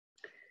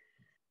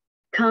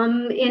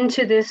Come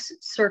into this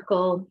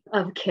circle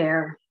of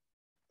care.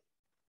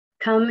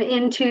 Come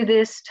into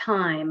this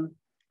time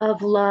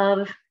of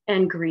love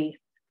and grief.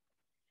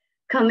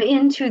 Come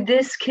into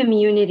this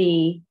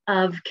community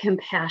of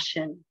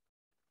compassion.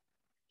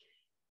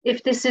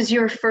 If this is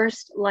your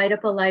first Light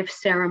Up a Life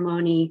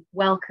ceremony,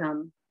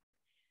 welcome.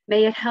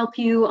 May it help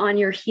you on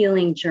your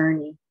healing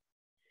journey.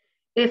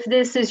 If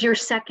this is your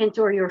second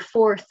or your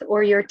fourth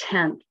or your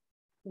 10th,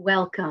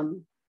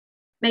 welcome.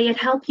 May it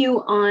help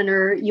you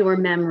honor your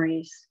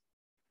memories.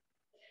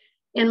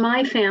 In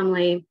my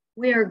family,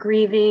 we are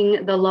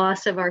grieving the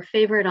loss of our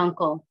favorite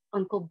uncle,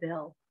 Uncle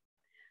Bill,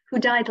 who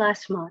died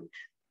last month.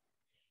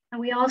 And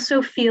we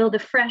also feel the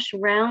fresh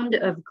round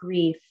of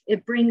grief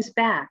it brings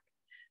back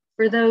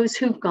for those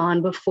who've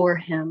gone before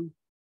him.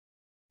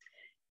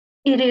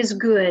 It is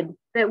good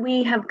that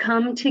we have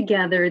come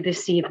together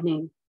this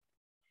evening,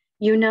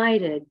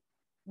 united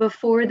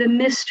before the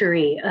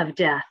mystery of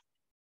death,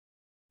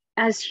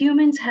 as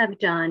humans have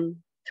done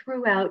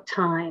throughout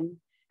time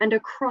and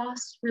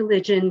across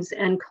religions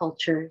and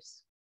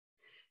cultures.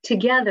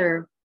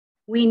 Together,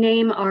 we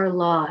name our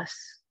loss,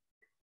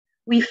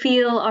 we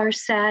feel our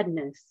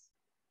sadness,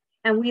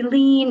 and we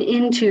lean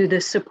into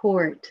the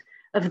support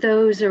of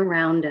those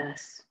around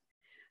us,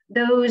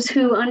 those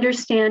who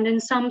understand in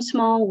some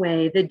small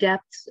way the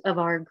depths of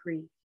our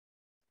grief.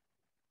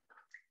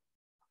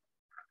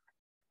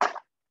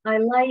 I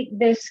light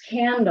this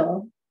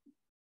candle,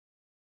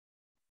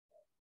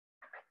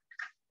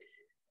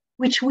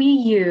 which we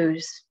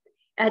use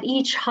at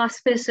each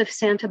Hospice of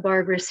Santa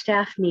Barbara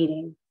staff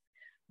meeting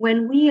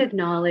when we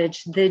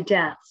acknowledge the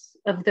deaths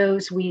of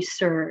those we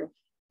serve.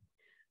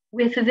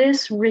 With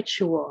this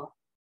ritual,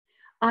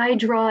 I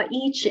draw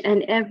each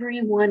and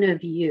every one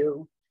of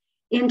you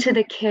into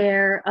the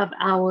care of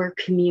our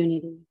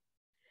community.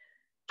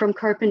 From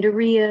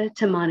Carpinteria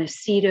to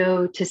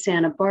Montecito to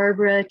Santa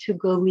Barbara to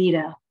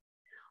Goleta,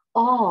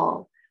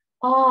 all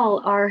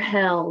are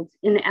held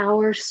in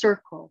our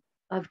circle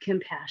of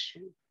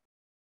compassion.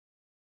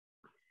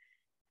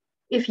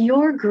 If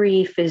your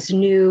grief is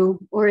new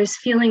or is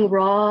feeling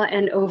raw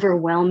and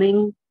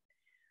overwhelming,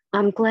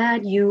 I'm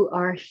glad you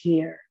are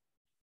here.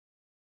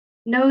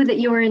 Know that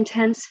your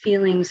intense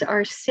feelings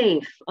are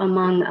safe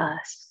among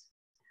us.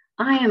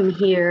 I am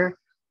here.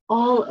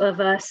 All of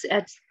us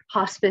at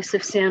Hospice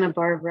of Santa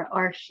Barbara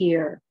are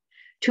here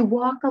to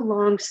walk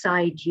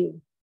alongside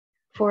you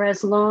for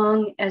as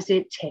long as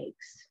it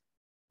takes.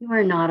 You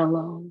are not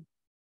alone.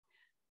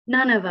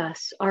 None of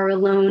us are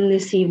alone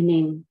this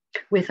evening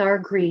with our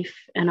grief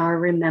and our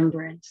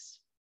remembrance.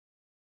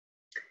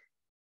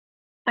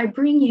 I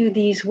bring you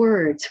these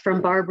words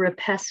from Barbara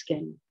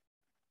Peskin.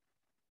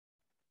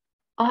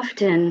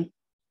 Often,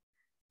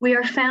 we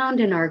are found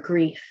in our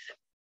grief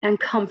and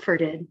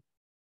comforted,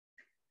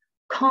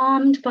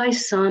 calmed by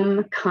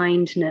some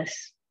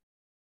kindness,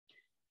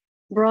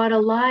 brought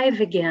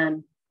alive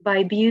again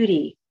by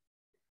beauty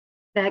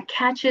that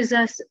catches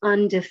us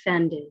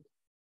undefended.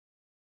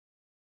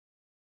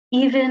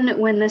 Even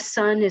when the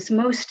sun is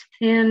most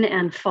thin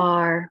and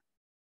far,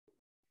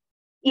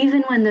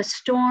 even when the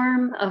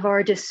storm of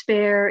our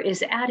despair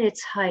is at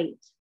its height,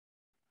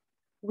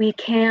 we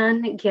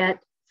can get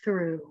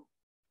through.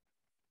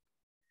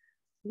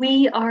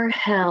 We are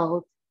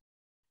held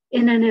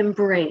in an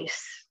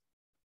embrace,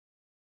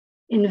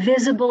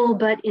 invisible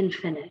but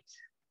infinite.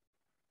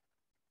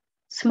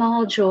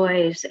 Small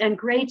joys and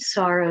great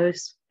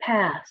sorrows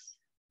pass,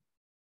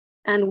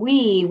 and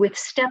we, with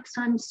steps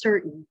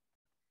uncertain,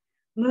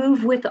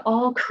 move with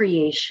all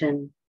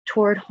creation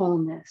toward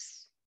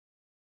wholeness.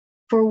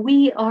 For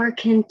we are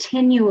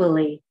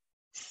continually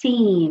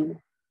seen,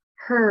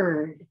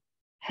 heard,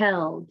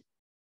 held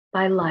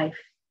by life,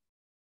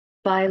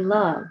 by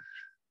love.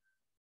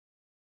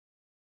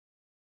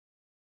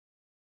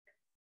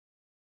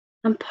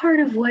 And part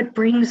of what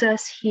brings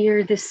us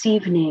here this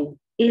evening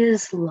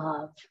is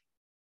love.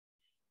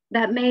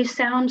 That may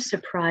sound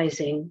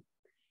surprising,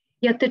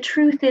 yet the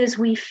truth is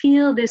we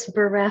feel this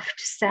bereft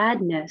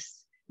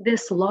sadness,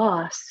 this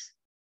loss,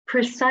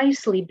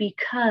 precisely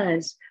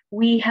because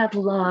we have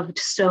loved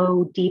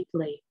so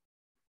deeply.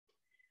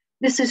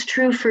 This is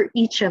true for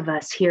each of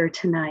us here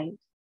tonight,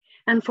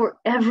 and for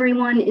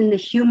everyone in the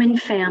human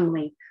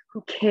family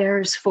who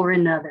cares for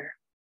another.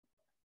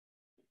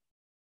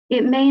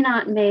 It may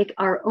not make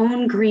our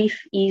own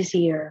grief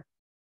easier,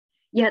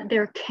 yet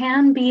there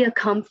can be a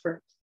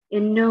comfort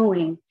in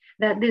knowing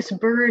that this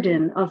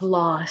burden of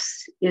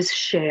loss is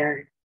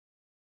shared.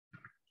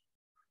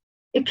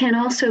 It can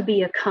also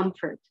be a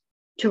comfort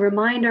to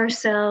remind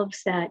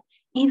ourselves that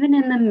even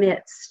in the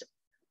midst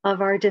of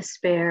our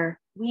despair,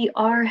 we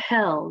are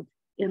held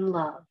in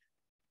love.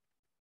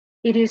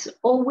 It is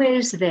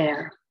always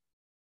there,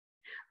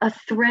 a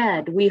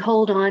thread we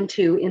hold on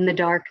to in the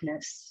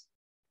darkness.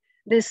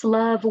 This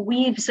love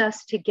weaves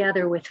us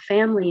together with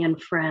family and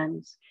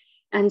friends,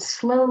 and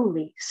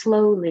slowly,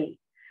 slowly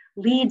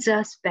leads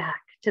us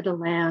back to the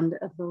land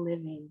of the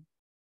living.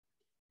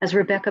 As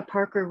Rebecca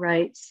Parker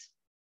writes,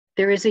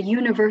 there is a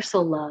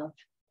universal love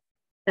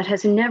that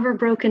has never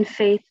broken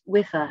faith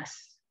with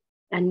us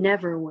and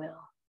never will.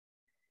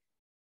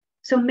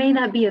 So may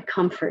that be a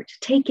comfort.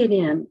 Take it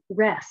in,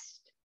 rest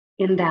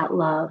in that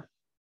love.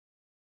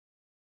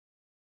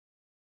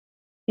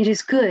 It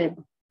is good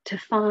to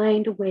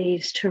find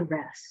ways to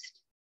rest.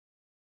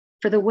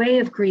 For the way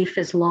of grief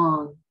is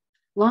long,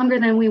 longer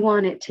than we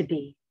want it to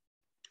be,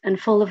 and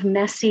full of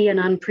messy and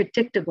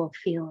unpredictable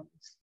feelings.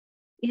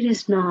 It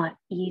is not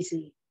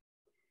easy.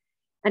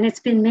 And it's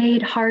been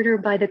made harder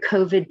by the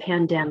COVID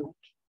pandemic.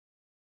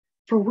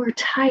 For we're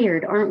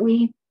tired, aren't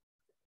we?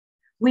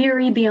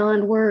 Weary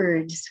beyond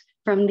words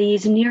from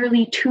these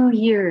nearly 2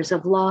 years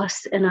of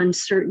loss and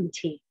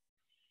uncertainty.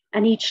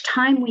 And each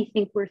time we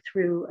think we're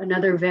through,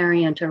 another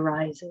variant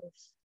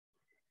arises.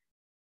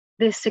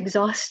 This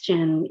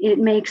exhaustion, it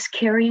makes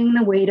carrying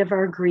the weight of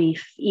our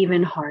grief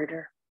even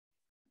harder.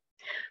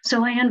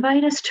 So I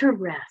invite us to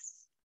rest.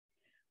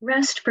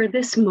 Rest for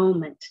this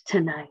moment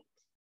tonight.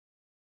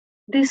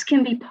 This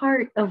can be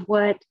part of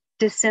what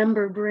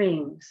December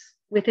brings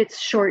with its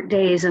short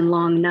days and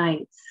long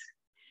nights.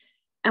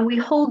 And we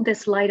hold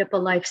this Light Up a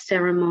Life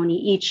ceremony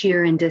each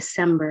year in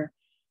December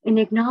in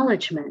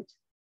acknowledgement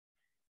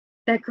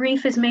that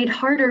grief is made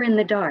harder in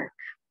the dark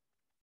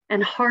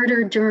and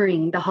harder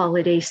during the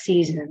holiday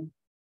season.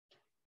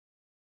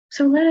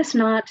 So let us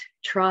not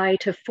try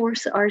to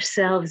force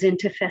ourselves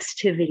into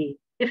festivity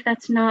if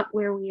that's not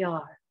where we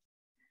are.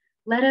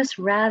 Let us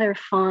rather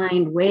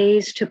find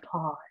ways to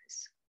pause,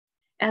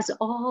 as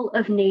all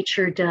of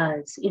nature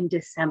does in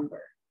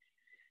December.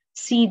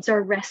 Seeds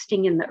are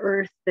resting in the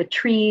earth, the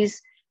trees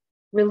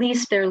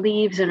release their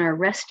leaves and are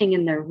resting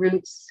in their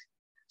roots.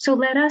 So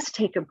let us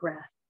take a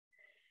breath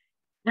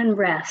and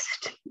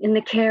rest in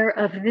the care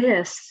of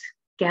this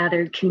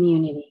gathered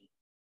community.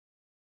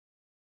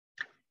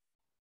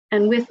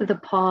 And with the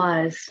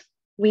pause,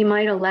 we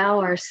might allow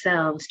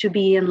ourselves to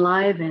be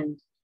enlivened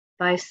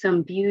by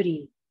some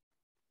beauty,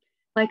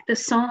 like the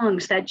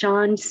songs that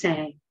John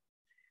sang,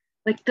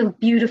 like the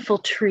beautiful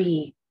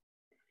tree,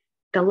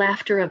 the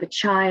laughter of a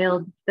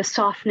child, the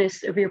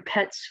softness of your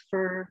pet's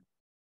fur.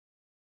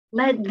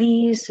 Let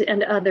these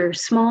and other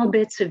small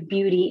bits of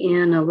beauty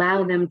in,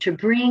 allow them to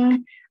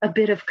bring a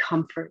bit of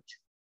comfort.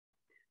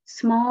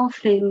 Small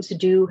things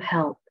do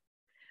help,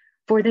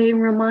 for they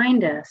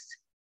remind us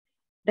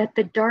that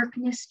the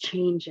darkness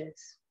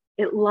changes.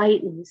 It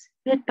lightens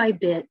bit by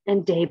bit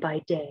and day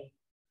by day.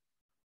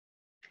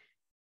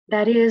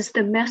 That is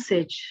the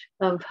message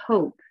of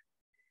hope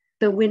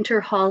the winter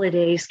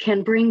holidays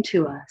can bring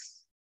to us.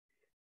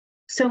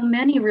 So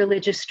many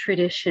religious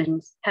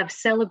traditions have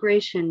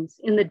celebrations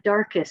in the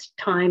darkest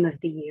time of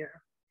the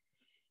year.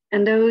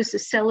 And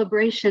those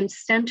celebrations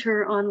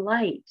center on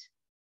light.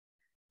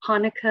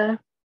 Hanukkah,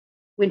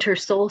 winter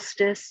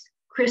solstice,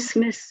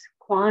 Christmas,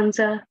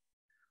 Kwanzaa,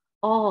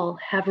 all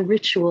have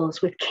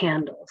rituals with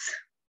candles.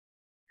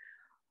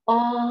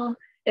 All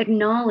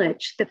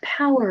acknowledge the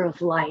power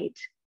of light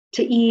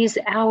to ease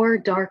our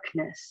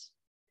darkness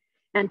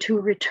and to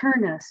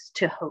return us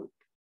to hope.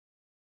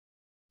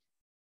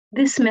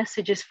 This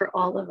message is for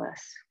all of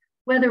us,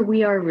 whether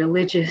we are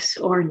religious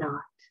or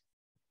not.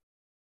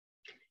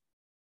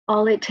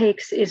 All it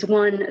takes is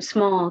one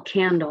small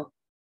candle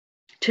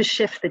to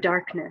shift the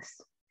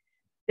darkness.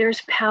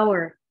 There's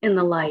power in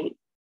the light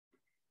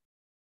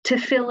to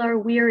fill our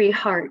weary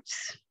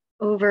hearts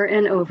over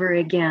and over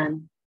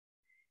again.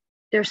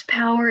 There's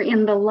power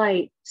in the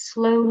light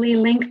slowly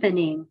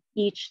lengthening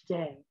each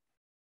day.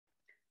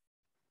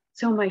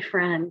 So my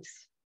friends,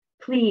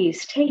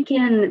 please take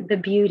in the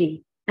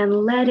beauty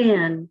and let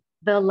in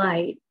the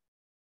light.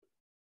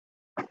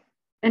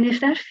 And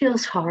if that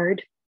feels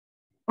hard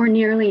or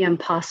nearly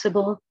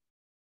impossible,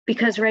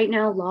 because right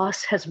now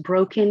loss has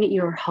broken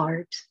your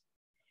heart,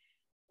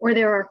 or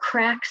there are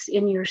cracks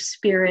in your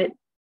spirit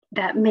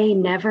that may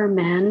never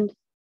mend,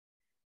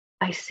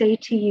 I say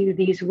to you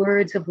these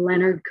words of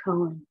Leonard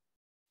Cohen.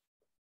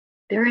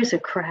 There is a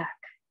crack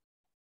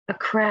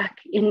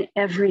in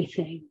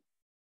everything.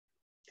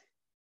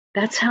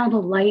 That's how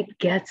the light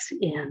gets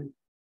in.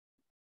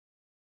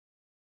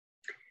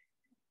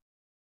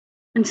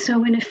 And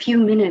so in a few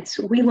minutes,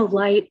 we will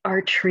light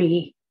our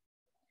tree,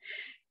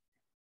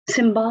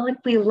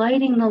 symbolically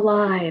lighting the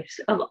lives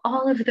of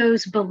all of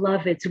those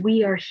beloveds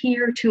we are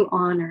here to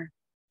honor.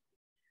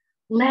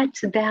 Let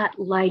that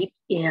light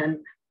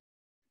in.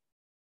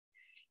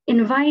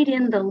 Invite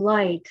in the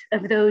light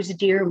of those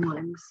dear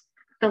ones,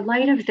 the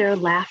light of their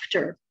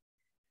laughter,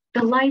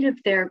 the light of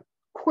their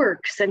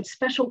quirks and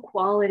special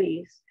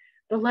qualities,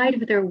 the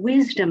light of their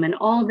wisdom and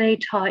all they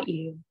taught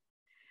you,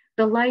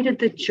 the light of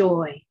the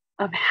joy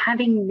of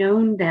having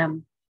known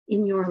them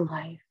in your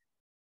life,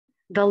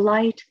 the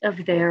light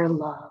of their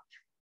love.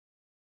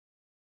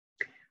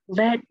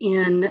 Let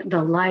in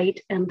the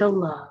light and the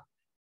love.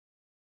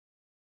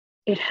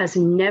 It has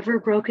never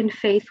broken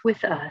faith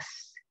with us,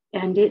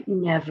 and it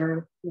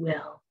never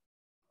will.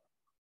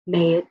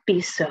 May it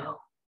be so.